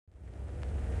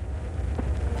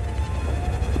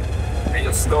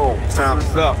Let's go. Time's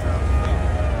up.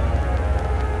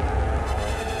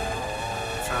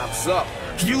 Time's up.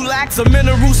 You lack the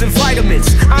minerals and vitamins,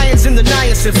 irons in the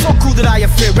niacin. Fuck who that I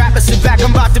fear. Rappers sit back,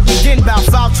 I'm about to begin. Bout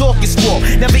foul talk is war.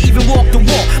 Never even walked the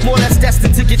walk. More or less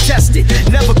destined to get tested.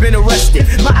 Never been arrested.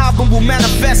 My album will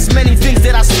manifest many things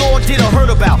that I saw, did or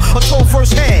heard about, or told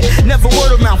firsthand. Never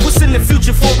word of mouth. What's in the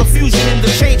future for the fusion and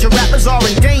the change? Rappers are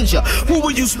in danger. Who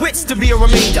will use wits to be a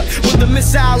remainder? When the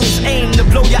missile is aimed to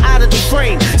blow you out of the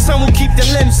frame. Some will keep their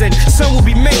limbs in, some will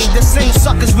be made. The same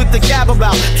suckers with the gab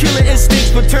about killer instincts,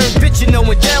 but turn bitch, you know.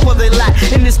 Damn well they lack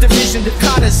in this division. The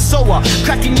con is sower,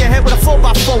 cracking your head with a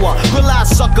 4x4. Realize,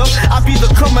 sucker, I be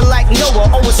the coming like Noah.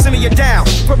 Always simmer you down,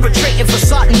 perpetrating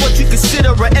facade what you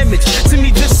consider an image. To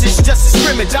me, this is just a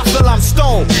scrimmage. I feel I'm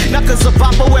stoned, not cause of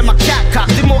Papa wear my cap cock.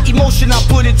 The more emotion I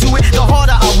put into it, the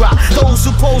harder I rock. Those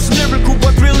who pose lyrical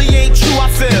but really ain't true,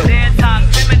 I feel.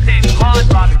 Imitating hard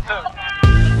rock.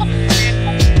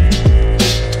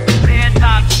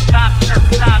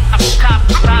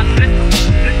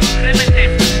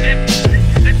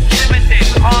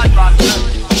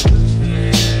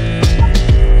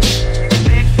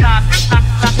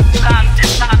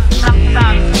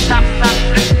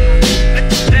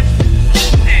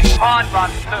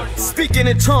 Speaking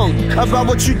in tongue about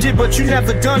what you did, but you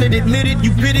never done it. Admit it, you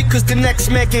bid it, cause the next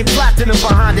man came platinum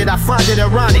behind it. I find it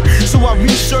ironic, so I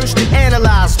researched and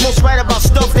analyzed. Most write about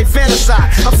stuff they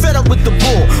fantasize. I'm fed up with the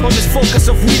bull on this focus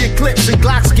of weeded clips and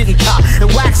Glocks getting caught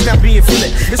and wax not being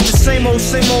flipped. It's the same old,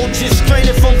 just straight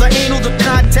from the anal. The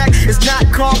contact is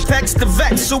not complex, the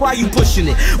vex. So why you pushing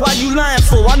it? Why you lying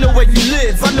for? I know where you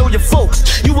live, I know your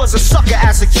folks. You was a sucker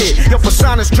as a kid. Your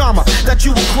persona's drama that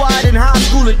you acquired in high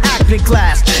school and acting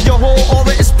class. Your whole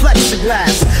aura is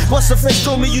plexiglass. What's the face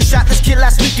told me you shot this kid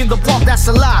last week in the park? That's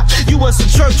a lie. You was in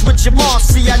church with your mom,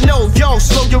 see I know. Yo,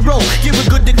 slow your roll, give it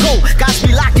good to go. Guys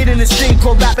be locking in this thing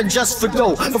called rapping just for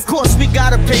dough. Of course we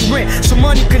gotta pay rent, so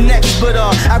money connects. But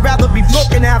I'd rather be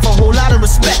broke and have a whole lot of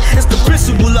respect. It's the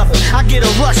principle of it. I get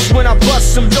a rush when I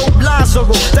bust some dope lines or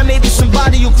roll. That may be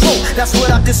somebody you quote. That's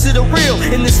what I consider real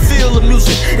in this field of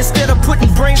music. Instead of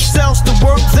putting brain cells to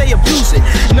work, they abuse it.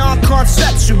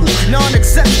 Non-conceptual,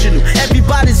 non-exceptional.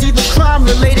 Everybody's either crime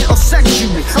related or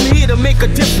sexual. I'm here to make a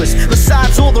difference.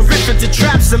 Besides all the riffing to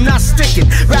traps, I'm not sticking.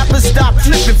 Rappers stop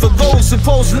flipping for those who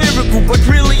pose lyrical but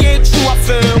really ain't true, I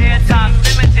feel.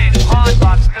 Imitating hard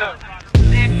rock.